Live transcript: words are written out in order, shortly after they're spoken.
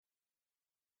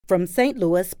from St.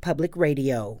 Louis Public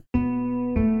Radio.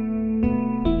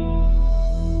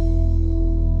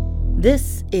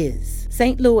 This is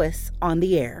St. Louis on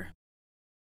the Air.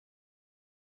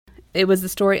 It was the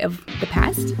story of the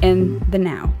past and the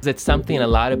now. It's something a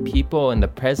lot of people in the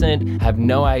present have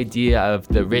no idea of,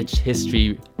 the rich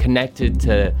history connected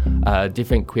to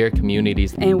different queer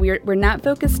communities. And we're not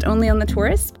focused only on the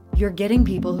tourists. You're getting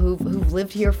people who've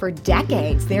lived here for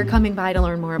decades. They're coming by to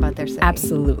learn more about their city.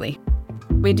 Absolutely.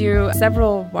 We do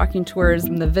several walking tours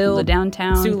from the Ville, the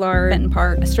downtown, Soulard, Benton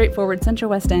Park, a straightforward Central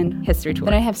West End history tour.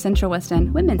 Then I have Central West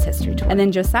End women's history tour. And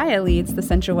then Josiah leads the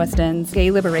Central West End's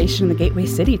Gay Liberation and the Gateway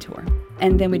City tour.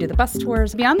 And then we do the bus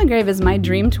tours. Beyond the Grave is my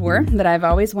dream tour that I've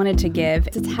always wanted to give.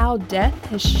 It's how death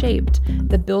has shaped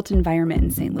the built environment in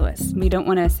St. Louis. We don't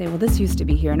want to say, well, this used to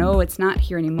be here. No, it's not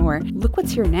here anymore. Look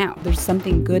what's here now. There's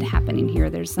something good happening here.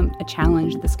 There's a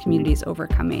challenge this community is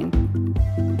overcoming.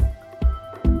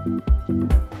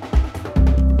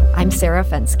 I'm Sarah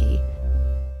Fenske.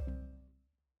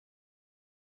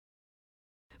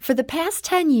 For the past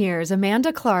 10 years,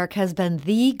 Amanda Clark has been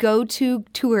the go-to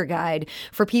tour guide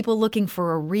for people looking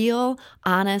for a real,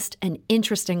 honest, and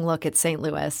interesting look at St.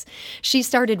 Louis. She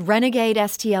started Renegade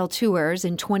STL Tours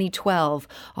in 2012,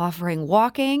 offering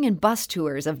walking and bus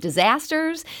tours of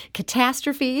disasters,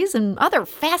 catastrophes, and other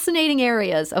fascinating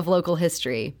areas of local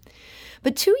history.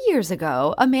 But 2 years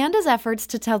ago, Amanda's efforts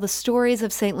to tell the stories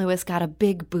of St. Louis got a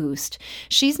big boost.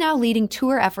 She's now leading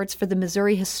tour efforts for the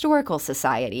Missouri Historical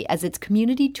Society as its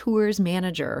community tours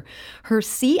manager. Her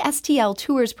CSTL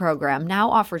Tours program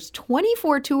now offers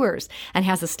 24 tours and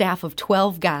has a staff of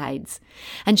 12 guides.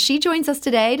 And she joins us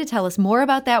today to tell us more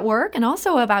about that work and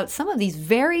also about some of these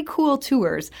very cool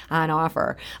tours on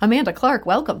offer. Amanda Clark,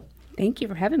 welcome. Thank you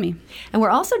for having me. And we're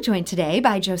also joined today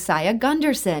by Josiah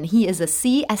Gunderson. He is a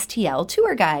CSTL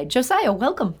tour guide. Josiah,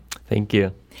 welcome. Thank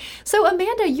you. So,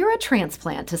 Amanda, you're a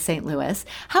transplant to St. Louis.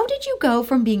 How did you go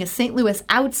from being a St. Louis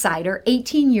outsider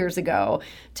 18 years ago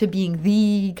to being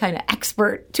the kind of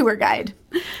expert tour guide?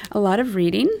 A lot of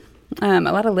reading, a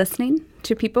lot of listening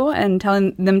to people and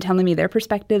telling me their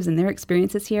perspectives and their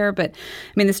experiences here. But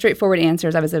I mean, the straightforward answer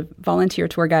is I was a volunteer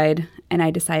tour guide, and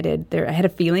I decided I had a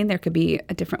feeling there could be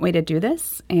a different way to do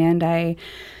this. And I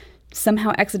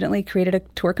somehow accidentally created a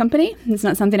tour company. It's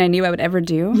not something I knew I would ever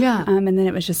do. Yeah. And then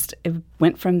it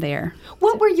went from there.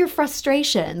 What were your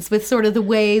frustrations with sort of the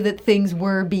way that things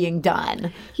were being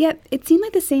done? Yeah, it seemed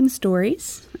like the same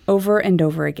stories over and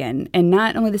over again. And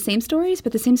not only the same stories,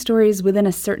 but the same stories within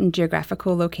a certain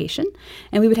geographical location.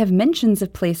 And we would have mentions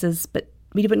of places, but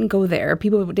we wouldn't go there.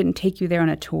 People didn't take you there on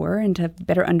a tour and to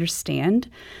better understand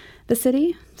the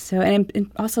city. So,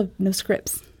 and also no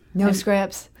scripts. No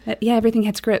scripts? Yeah, everything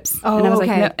had scripts. Oh, and I was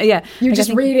okay. like, no, yeah. You're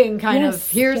just reading kind yes, of,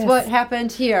 here's what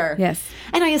happened here. Yes.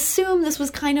 And I assume this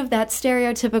was kind of that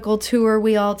stereotypical tour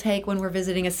we all take when we're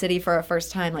visiting a city for a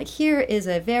first time. Like, here is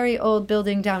a very old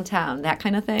building downtown, that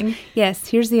kind of thing. Yes,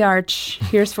 here's the Arch,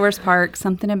 here's Forest Park,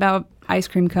 something about ice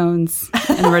cream cones,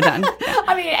 and we're done. Yeah.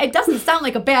 I mean, it doesn't sound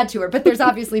like a bad tour, but there's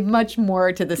obviously much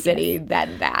more to the city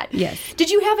than that. Yes. Did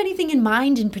you have anything in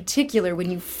mind in particular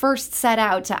when you first set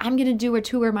out to, I'm going to do a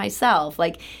tour myself?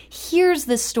 Like, here's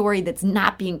the story that's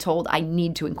not being told. I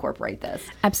need to incorporate this.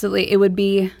 Absolutely.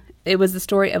 It was the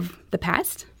story of the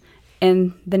past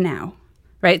and the now,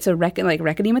 right? So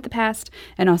reckoning with the past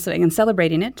and also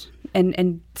celebrating it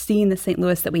and seeing the St.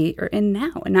 Louis that we are in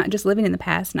now and not just living in the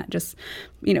past, not just,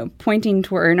 pointing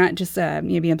toward, or not just,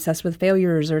 being obsessed with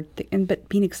failures but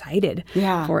being excited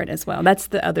for it as well. That's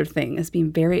the other thing, is being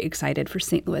very excited for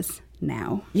St. Louis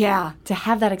now. Yeah, to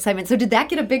have that excitement. So did that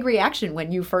get a big reaction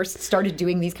when you first started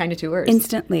doing these kind of tours?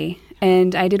 Instantly.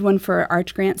 And I did one for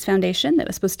Arch Grants Foundation that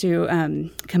was supposed to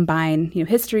combine,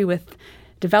 history with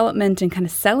development and kind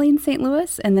of selling St.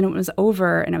 Louis. And then it was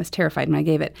over, and I was terrified when I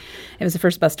gave it. It was the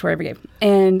first bus tour I ever gave.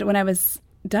 And when I was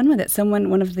done with it,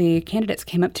 one of the candidates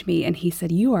came up to me and he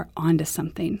said, "You are onto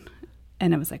something."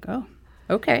 And I was like, oh,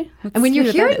 okay. And when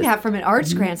you're hearing that from an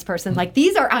Arts Grants person, like,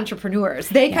 these are entrepreneurs.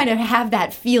 They kind of have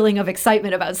that feeling of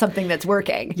excitement about something that's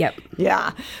working. Yep.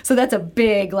 Yeah. So that's a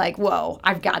big, whoa,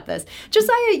 I've got this.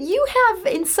 Josiah, you have,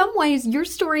 in some ways, your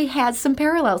story has some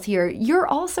parallels here. You're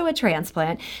also a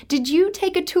transplant. Did you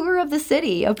take a tour of the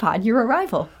city upon your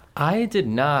arrival? I did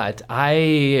not.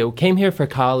 I came here for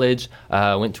college,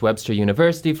 went to Webster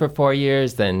University for 4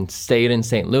 years, then stayed in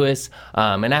St. Louis.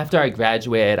 And after I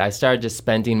graduated, I started just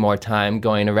spending more time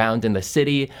going around in the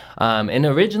city. And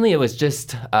originally it was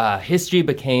just history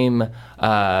became,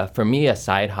 for me, a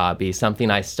side hobby,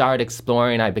 something I started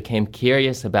exploring. I became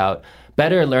curious about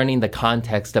better learning the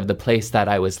context of the place that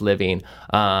I was living.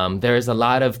 There's a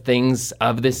lot of things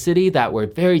of the city that were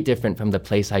very different from the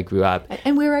place I grew up.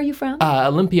 And where are you from?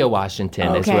 Olympia,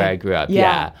 Washington is where I grew up.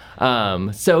 Yeah.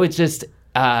 So it just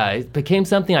it became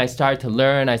something I started to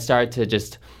learn. I started to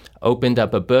just opened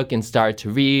up a book and started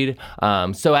to read.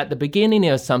 So at the beginning,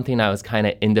 it was something I was kind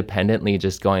of independently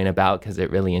just going about because it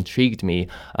really intrigued me.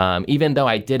 Even though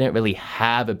I didn't really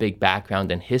have a big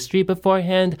background in history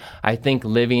beforehand, I think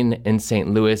living in St.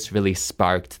 Louis really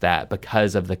sparked that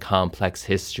because of the complex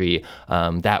history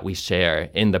that we share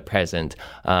in the present.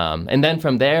 And then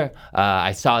from there,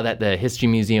 I saw that the History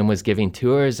Museum was giving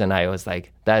tours, and I was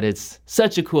like, that is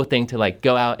such a cool thing to like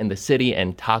go out in the city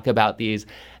and talk about these.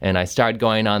 And I started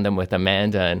going on them with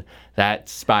Amanda, and that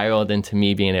spiraled into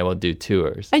me being able to do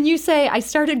tours. And you say, I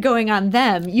started going on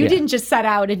them. You didn't just set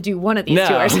out and do one of these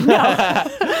tours. No.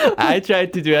 I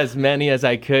tried to do as many as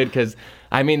I could because,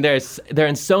 I mean, they're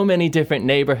in so many different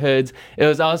neighborhoods. It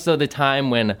was also the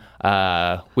time when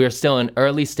we were still in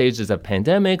early stages of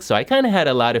pandemic, so I kind of had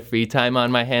a lot of free time on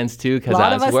my hands too because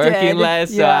I was working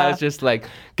less. So I was just like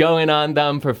going on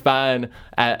them for fun.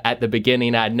 At the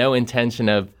beginning, I had no intention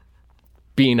of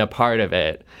being a part of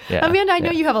it. Yeah. Amanda, I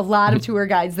know you have a lot of tour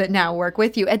guides that now work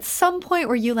with you. At some point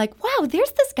were you like, wow,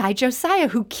 there's this guy, Josiah,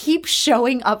 who keeps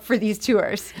showing up for these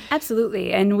tours?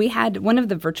 Absolutely. And we had one of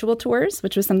the virtual tours,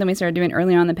 which was something we started doing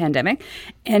early on in the pandemic,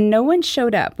 and no one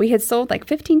showed up. We had sold like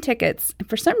 15 tickets, and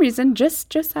for some reason, just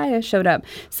Josiah showed up.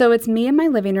 So it's me in my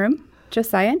living room,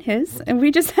 Josiah and his, and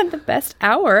we just had the best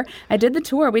hour. I did the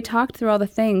tour. We talked through all the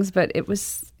things, but it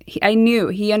was... I knew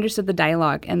he understood the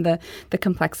dialogue and the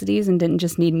complexities, and didn't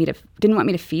want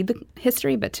me to feed the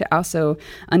history, but to also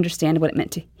understand what it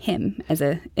meant to him as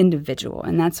an individual,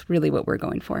 and that's really what we're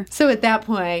going for. So at that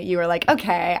point, you were like,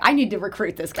 "Okay, I need to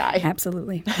recruit this guy."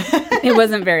 Absolutely, it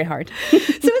wasn't very hard. So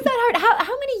is that hard?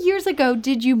 How many years ago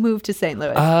did you move to St.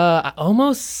 Louis?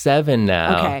 Almost 7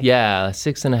 now. Okay, yeah,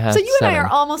 6.5. So you 7. and I are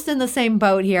almost in the same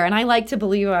boat here, and I like to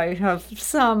believe I have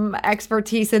some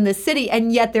expertise in this city,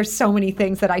 and yet there's so many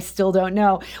things that I still don't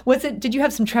know. Did you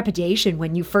have some trepidation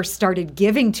when you first started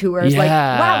giving tours? Yeah. Like,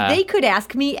 wow, they could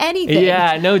ask me anything.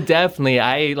 Yeah, no, definitely.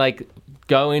 I like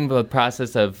going through the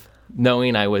process of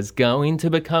knowing I was going to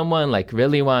become one, like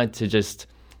really wanted to just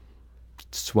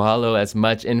swallow as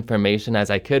much information as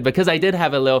I could, because I did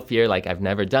have a little fear, like I've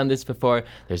never done this before.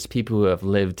 There's people who have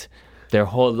lived their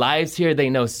whole lives here. They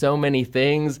know so many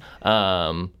things.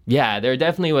 There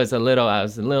definitely was I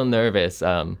was a little nervous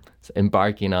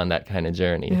embarking on that kind of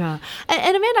journey. Yeah.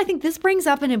 And Amanda, I think this brings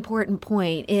up an important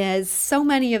point, is so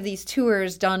many of these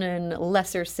tours done in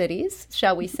lesser cities,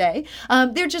 shall we say,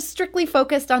 they're just strictly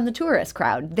focused on the tourist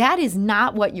crowd. That is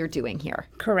not what you're doing here.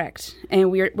 Correct.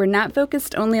 And we're not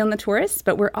focused only on the tourists,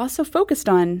 but we're also focused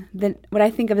on what I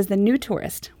think of as the new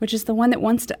tourist, which is the one that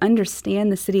wants to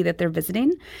understand the city that they're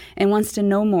visiting and wants to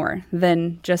know more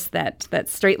than just that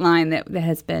straight line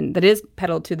that is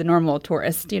peddled to the normal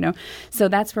tourist, So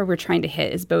that's where we're trying to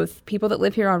hit, is both people that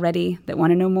live here already that want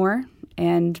to know more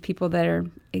and people that are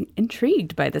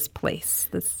intrigued by this place.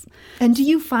 And do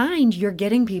you find you're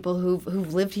getting people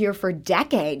who've lived here for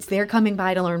decades? They're coming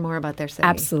by to learn more about their city.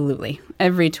 Absolutely.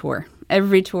 Every tour.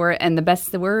 And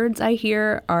the words I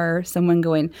hear are someone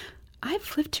going,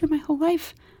 I've lived here my whole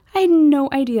life. I had no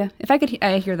idea. If I could,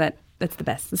 I hear that. That's the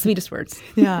best, the sweetest words.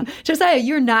 Yeah. Josiah,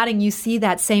 you're nodding. You see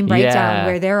that same breakdown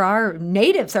where there are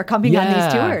natives are coming on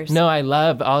these tours. No, I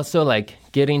love also like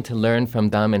getting to learn from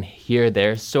them and hear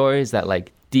their stories that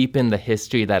like deepen the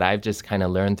history that I've just kind of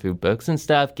learned through books and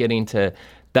stuff. Getting to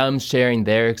them sharing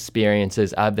their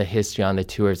experiences of the history on the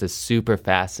tours is super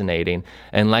fascinating.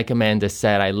 And like Amanda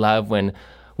said, I love when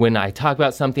I talk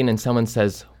about something and someone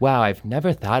says, wow, I've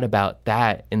never thought about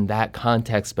that in that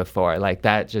context before. Like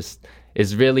that just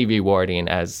is really rewarding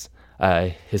as a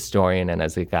historian and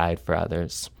as a guide for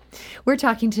others. We're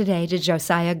talking today to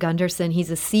Josiah Gunderson. He's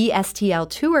a CSTL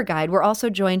tour guide. We're also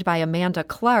joined by Amanda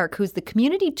Clark, who's the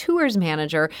community tours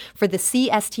manager for the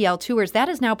CSTL tours. That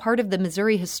is now part of the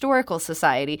Missouri Historical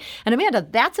Society. And Amanda,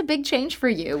 that's a big change for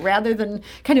you. Rather than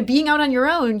kind of being out on your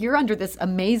own, you're under this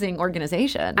amazing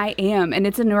organization. I am. And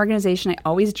it's an organization I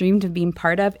always dreamed of being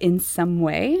part of in some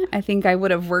way. I think I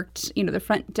would have worked, the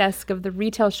front desk of the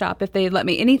retail shop if they had let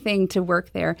me anything to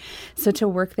work there. So to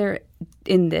work there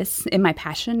in my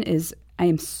passion I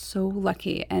am so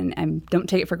lucky, and I don't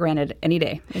take it for granted any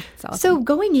day. It's awesome. So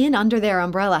going in under their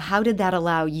umbrella, how did that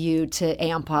allow you to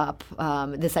amp up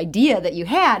this idea that you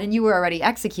had and you were already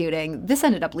executing? This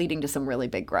ended up leading to some really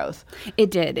big growth. It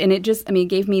did. And it just,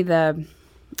 gave me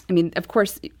of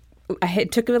course,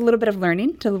 took a little bit of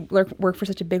learning to work for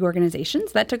such a big organization.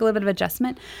 So that took a little bit of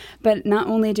adjustment. But not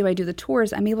only do I do the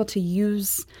tours, I'm able to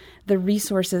use the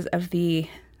resources of the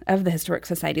Historic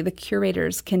Society.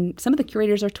 Some of the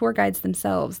curators are tour guides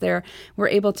themselves. We're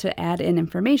able to add in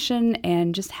information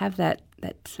and just have that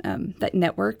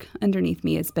network underneath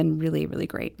me has been really, really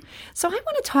great. So I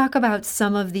want to talk about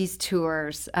some of these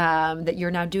tours that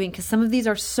you're now doing, because some of these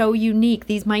are so unique.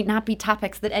 These might not be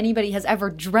topics that anybody has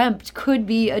ever dreamt could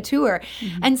be a tour.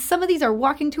 Mm-hmm. And some of these are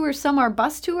walking tours, some are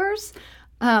bus tours.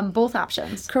 Both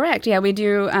options. Correct. Yeah, we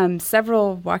do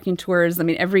several walking tours. I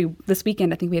mean, this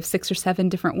weekend, I think we have 6 or 7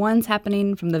 different ones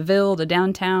happening from the Ville to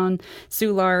downtown,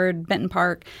 Soulard, Benton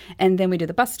Park. And then we do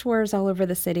the bus tours all over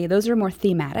the city. Those are more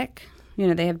thematic.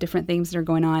 They have different things that are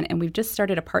going on. And we've just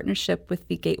started a partnership with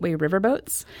the Gateway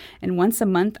Riverboats. And once a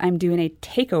month, I'm doing a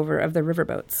takeover of the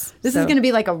riverboats. This is going to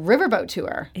be like a riverboat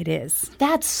tour. It is.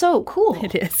 That's so cool.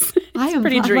 It is. It's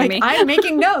pretty dreamy. I'm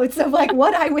making notes of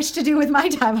what I wish to do with my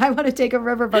time. I want to take a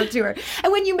riverboat tour.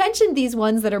 And when you mentioned these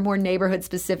ones that are more neighborhood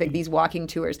specific, these walking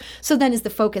tours, so then is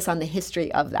the focus on the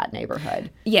history of that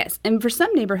neighborhood? Yes. And for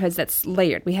some neighborhoods, that's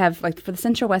layered. We have, for the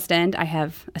Central West End, I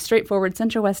have a straightforward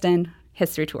Central West End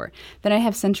history tour. Then I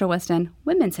have Central West End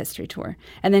Women's History Tour.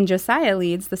 And then Josiah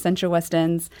leads the Central West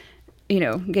End's,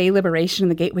 Gay Liberation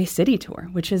and the Gateway City Tour,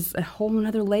 which is a whole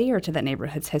other layer to that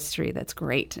neighborhood's history that's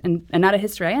great and not a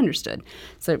history I understood.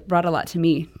 So it brought a lot to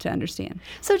me to understand.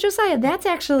 So Josiah, that's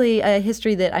actually a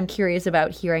history that I'm curious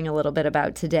about hearing a little bit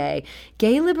about today.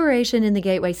 Gay Liberation in the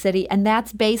Gateway City, and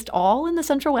that's based all in the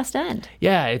Central West End.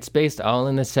 Yeah, it's based all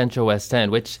in the Central West End,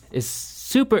 which is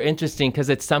super interesting because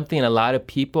it's something a lot of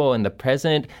people in the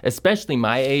present, especially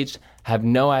my age, have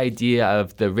no idea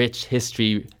of the rich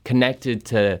history connected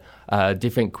to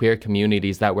different queer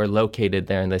communities that were located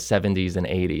there in the 70s and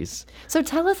 80s. So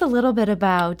tell us a little bit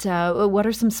about what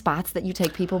are some spots that you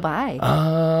take people by?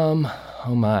 Oh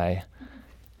my.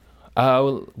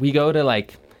 We go to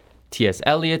T.S.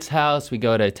 Eliot's house. We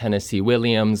go to Tennessee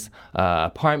Williams'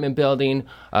 apartment building.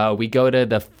 We go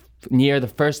to near the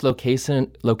first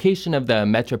location of the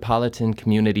Metropolitan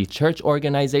Community Church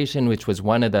Organization, which was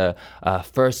one of the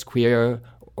first queer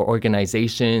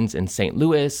organizations in St.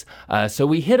 Louis. So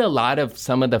we hit a lot of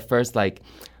some of the first,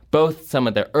 both some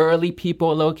of the early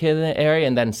people located in the area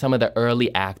and then some of the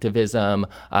early activism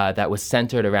that was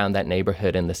centered around that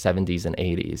neighborhood in the 70s and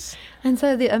 80s. And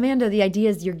so, Amanda, the idea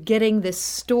is you're getting this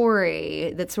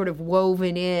story that's sort of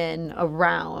woven in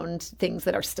around things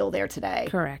that are still there today.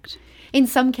 Correct. In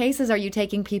some cases, are you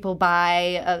taking people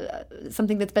by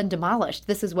something that's been demolished?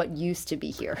 This is what used to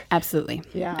be here. Absolutely.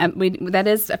 Yeah. That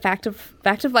is a fact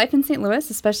of life in St. Louis,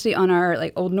 especially on our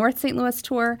Old North St. Louis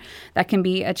tour. That can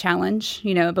be a challenge,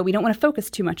 but we don't want to focus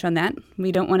too much on that.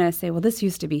 We don't want to say, well, this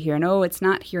used to be here. No, it's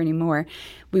not here anymore.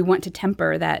 We want to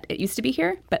temper that it used to be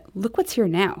here, but look what's here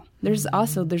now. There's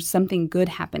something good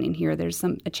happening here. There's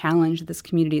a challenge this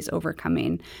community is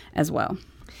overcoming as well.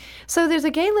 So there's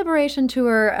a Gay Liberation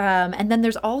Tour, and then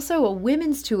there's also a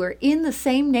women's tour in the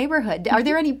same neighborhood. Are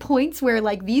there any points where,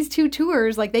 these two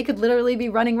tours, they could literally be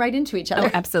running right into each other?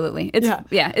 Oh, absolutely.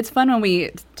 It's fun when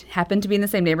we happen to be in the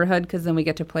same neighborhood because then we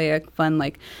get to play a fun,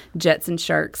 Jets and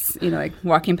Sharks,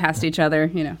 walking past each other,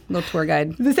 little tour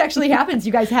guide. This actually happens.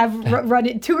 You guys have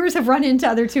tours have run into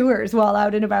other tours while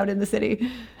out and about in the city.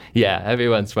 Yeah, every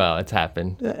once in a while it's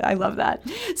happened. I love that.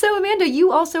 So, Amanda,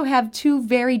 you also have 2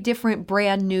 very different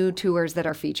brand new tours that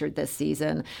are featured this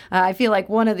season. I feel like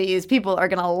one of these people are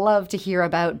going to love to hear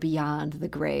about Beyond the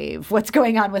Grave. What's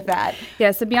going on with that?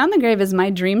 Yeah, so Beyond the Grave is my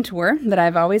dream tour that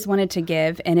I've always wanted to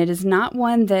give, and it is not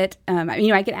one that,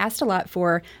 I get asked a lot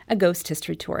for a ghost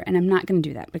history tour, and I'm not going to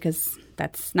do that because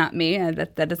that's not me.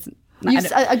 That is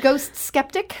a ghost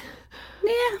skeptic?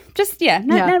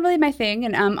 Not really my thing.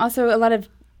 And also a lot of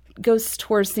ghost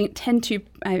tours tend to,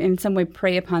 in some way,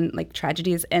 prey upon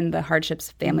tragedies and the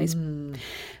hardships families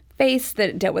face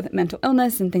that dealt with mental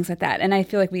illness and things like that. And I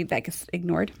feel like that gets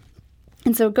ignored.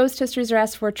 And so ghost histories are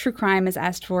asked for, true crime is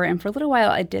asked for, and for a little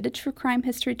while I did a true crime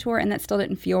history tour, and that still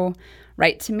didn't feel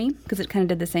right to me because it kind of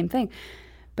did the same thing.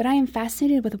 But I am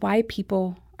fascinated with why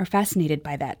people are fascinated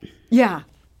by that. Yeah.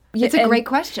 It's a great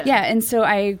question. Yeah, and so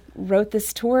I wrote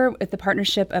this tour with the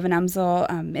partnership of an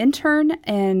UMSL intern,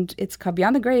 and it's called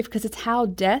Beyond the Grave because it's how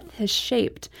death has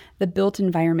shaped the built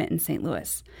environment in St.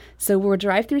 Louis. So we'll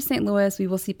drive through St. Louis. We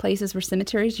will see places where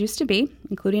cemeteries used to be,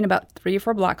 including about 3 or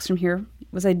 4 blocks from here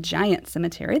was a giant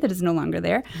cemetery that is no longer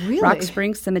there. Really? Rock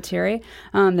Springs Cemetery.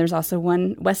 There's also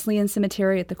one Wesleyan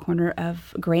Cemetery at the corner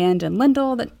of Grand and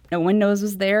Lindell that no one knows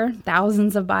was there.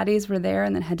 Thousands of bodies were there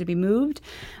and then had to be moved.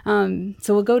 So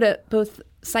we'll go to both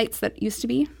sites that used to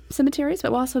be cemeteries,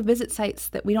 but we'll also visit sites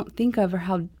that we don't think of, or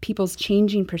how people's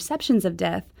changing perceptions of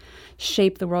death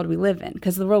shape the world we live in.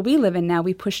 Because the world we live in now,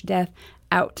 we push death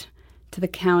out to the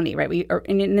county, right?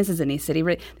 And this is any city,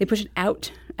 right? They push it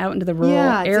out into the rural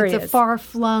areas. It's a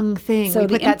far-flung thing. So we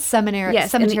put that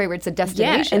cemetery where it's a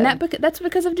destination. Yeah, and that's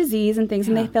because of disease and things,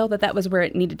 and they felt that was where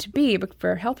it needed to be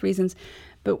for health reasons.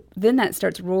 But then that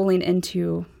starts rolling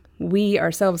into we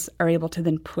ourselves are able to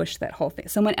then push that whole thing.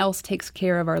 Someone else takes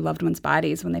care of our loved ones'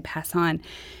 bodies when they pass on.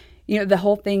 The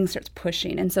whole thing starts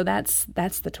pushing. And so that's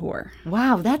the tour.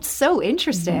 Wow, that's so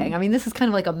interesting. Mm-hmm. I mean, this is kind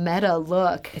of like a meta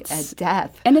look at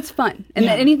death. And it's fun. And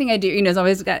anything I do,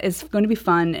 is going to be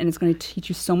fun, and it's going to teach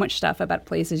you so much stuff about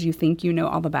places you think you know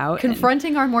all about.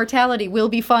 Confronting our mortality will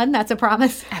be fun. That's a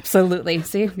promise. Absolutely.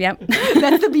 See? Yep.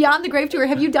 That's the Beyond the Grave tour.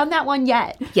 Have you done that one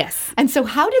yet? Yes. And so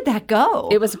how did that go?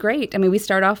 It was great. I mean, we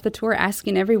start off the tour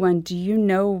asking everyone, do you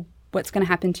know what's going to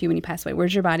happen to you when you pass away?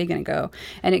 Where's your body going to go?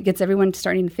 And it gets everyone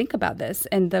starting to think about this.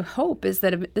 And the hope is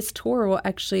that this tour will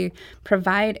actually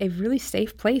provide a really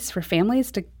safe place for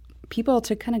people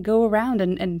to kind of go around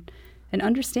and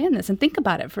understand this and think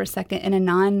about it for a second in a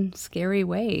non-scary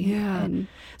way. Yeah.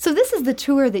 So this is the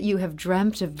tour that you have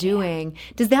dreamt of doing. Yeah.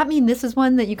 Does that mean this is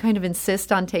one that you kind of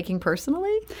insist on taking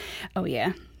personally? Oh,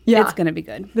 yeah. Yeah. It's going to be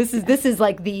good. This is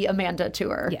like the Amanda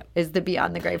tour, is the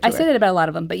Beyond the Grave tour. I say that about a lot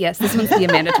of them, but yes, this one's the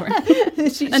Amanda tour.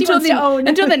 she until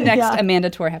the next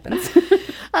Amanda tour happens.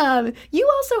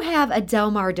 You also have a Del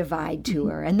Mar Divide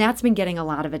tour, and that's been getting a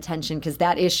lot of attention because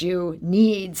that issue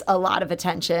needs a lot of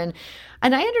attention.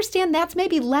 And I understand that's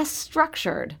maybe less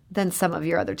structured than some of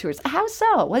your other tours. How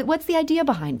so? What's the idea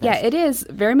behind this? Yeah, it is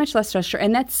very much less structured.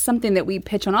 And that's something that we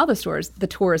pitch on all the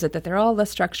tours, that they're all less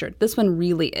structured. This one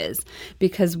really is,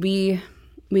 because we've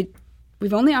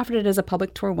only offered it as a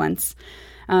public tour once.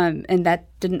 And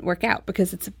that didn't work out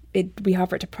because we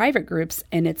offer it to private groups,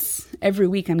 and it's every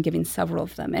week I'm giving several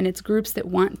of them. And it's groups that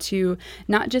want to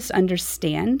not just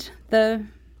understand the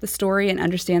story and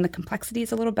understand the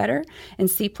complexities a little better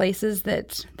and see places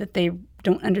that they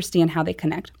don't understand how they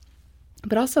connect.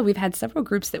 But also we've had several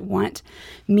groups that want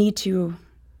me to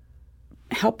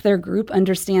help their group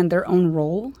understand their own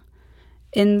role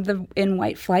in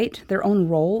white flight, their own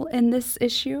role in this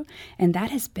issue. And that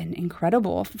has been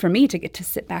incredible for me to get to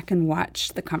sit back and watch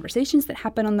the conversations that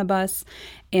happen on the bus,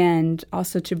 and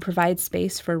also to provide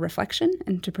space for reflection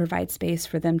and to provide space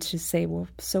for them to say, well,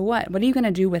 so what? What are you going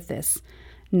to do with this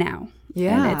now?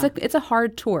 Yeah. And it's a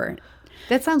hard tour.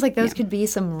 That sounds like those could be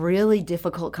some really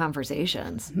difficult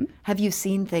conversations. Mm-hmm. Have you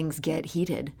seen things get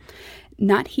heated?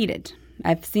 Not heated.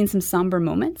 I've seen some somber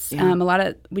moments.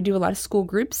 Yeah. We do a lot of school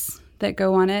groups that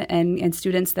go on it, and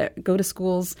students that go to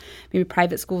schools, maybe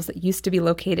private schools that used to be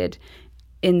located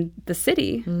in the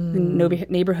city, in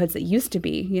neighborhoods that used to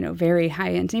be, very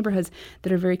high-end neighborhoods,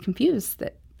 that are very confused.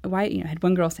 That why, I had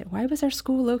one girl say, "Why was our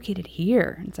school located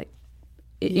here?" And it's like,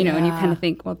 and you kind of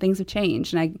think, well, things have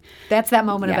changed. And that's that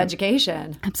moment of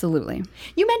education. Absolutely.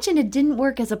 You mentioned it didn't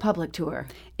work as a public tour.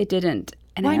 It didn't.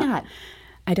 And why not?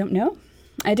 I don't know.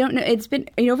 It's been,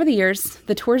 over the years,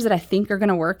 the tours that I think are going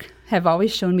to work have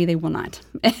always shown me they will not.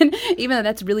 And even though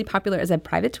that's really popular as a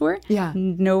private tour,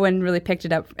 no one really picked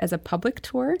it up as a public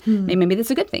tour. Maybe that's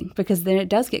a good thing, because then it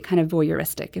does get kind of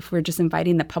voyeuristic if we're just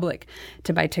inviting the public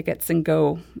to buy tickets and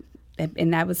go.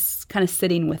 And I was kind of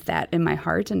sitting with that in my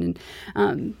heart. And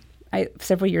I,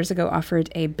 several years ago,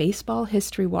 offered a baseball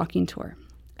history walking tour.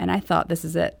 And I thought, this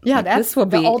is it. Yeah, this will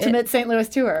be the ultimate St. Louis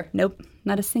tour. Nope.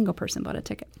 Not a single person bought a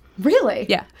ticket. Really?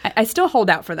 Yeah. I still hold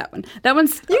out for that one. That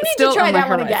one's You need still to try on that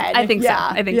my one again. I think so.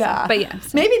 I think so. But yeah. So.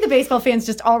 Maybe the baseball fans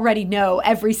just already know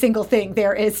every single thing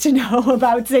there is to know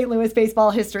about St. Louis baseball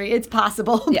history. It's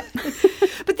possible. Yeah.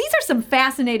 But these are some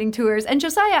fascinating tours. And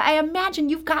Josiah, I imagine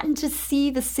you've gotten to see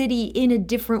the city in a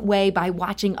different way by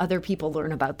watching other people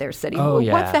learn about their city. Oh,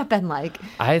 yeah. What's that been like?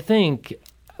 I think,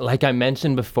 like I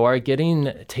mentioned before,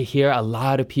 getting to hear a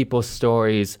lot of people's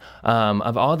stories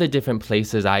of all the different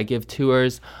places I give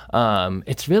tours,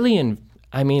 it's really,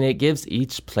 it gives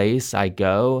each place I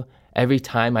go, every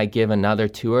time I give another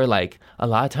tour, like a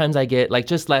lot of times I get, like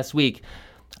just last week,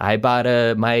 I bought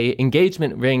my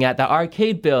engagement ring at the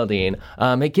Arcade Building.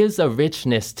 It gives a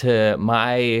richness to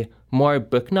my more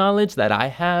book knowledge that I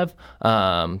have,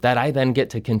 that I then get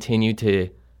to continue to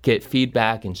get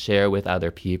feedback and share with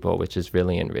other people, which is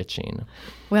really enriching.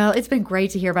 Well, it's been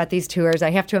great to hear about these tours. I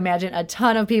have to imagine a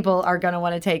ton of people are going to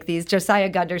want to take these. Josiah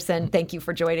Gunderson, thank you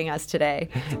for joining us today.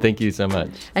 Thank you so much.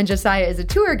 And Josiah is a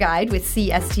tour guide with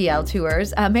CSTL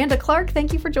Tours. Amanda Clark,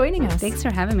 thank you for joining us. Thanks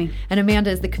for having me. And Amanda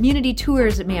is the Community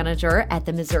Tours Manager at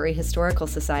the Missouri Historical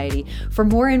Society. For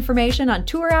more information on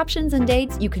tour options and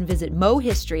dates, you can visit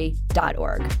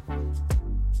mohistory.org.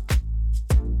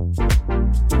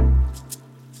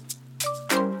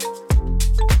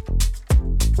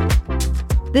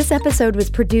 This episode was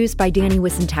produced by Danny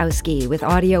Wissentowski with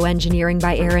audio engineering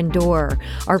by Aaron Dorr.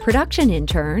 Our production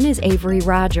intern is Avery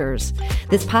Rogers.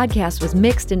 This podcast was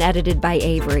mixed and edited by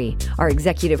Avery. Our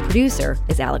executive producer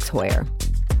is Alex Hoyer.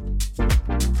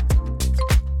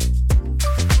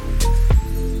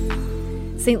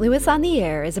 St. Louis on the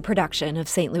Air is a production of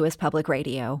St. Louis Public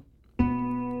Radio.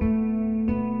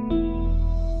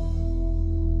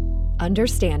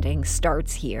 Understanding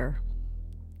starts here.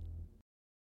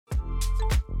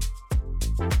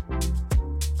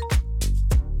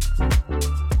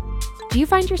 Do you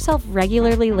find yourself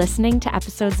regularly listening to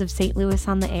episodes of St. Louis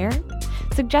on the Air?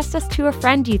 Suggest us to a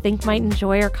friend you think might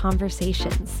enjoy our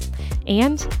conversations.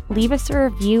 And leave us a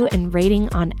review and rating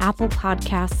on Apple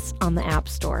Podcasts on the App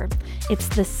Store. It's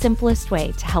the simplest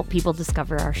way to help people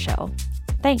discover our show.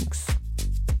 Thanks.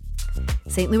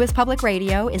 St. Louis Public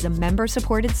Radio is a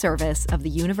member-supported service of the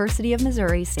University of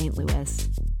Missouri, St. Louis.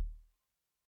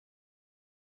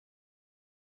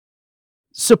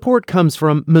 Support comes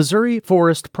from Missouri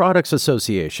Forest Products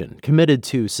Association, committed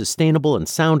to sustainable and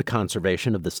sound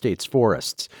conservation of the state's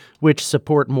forests, which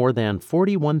support more than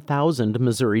 41,000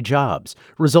 Missouri jobs,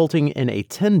 resulting in a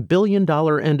 $10 billion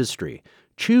industry.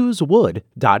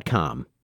 ChooseWood.com.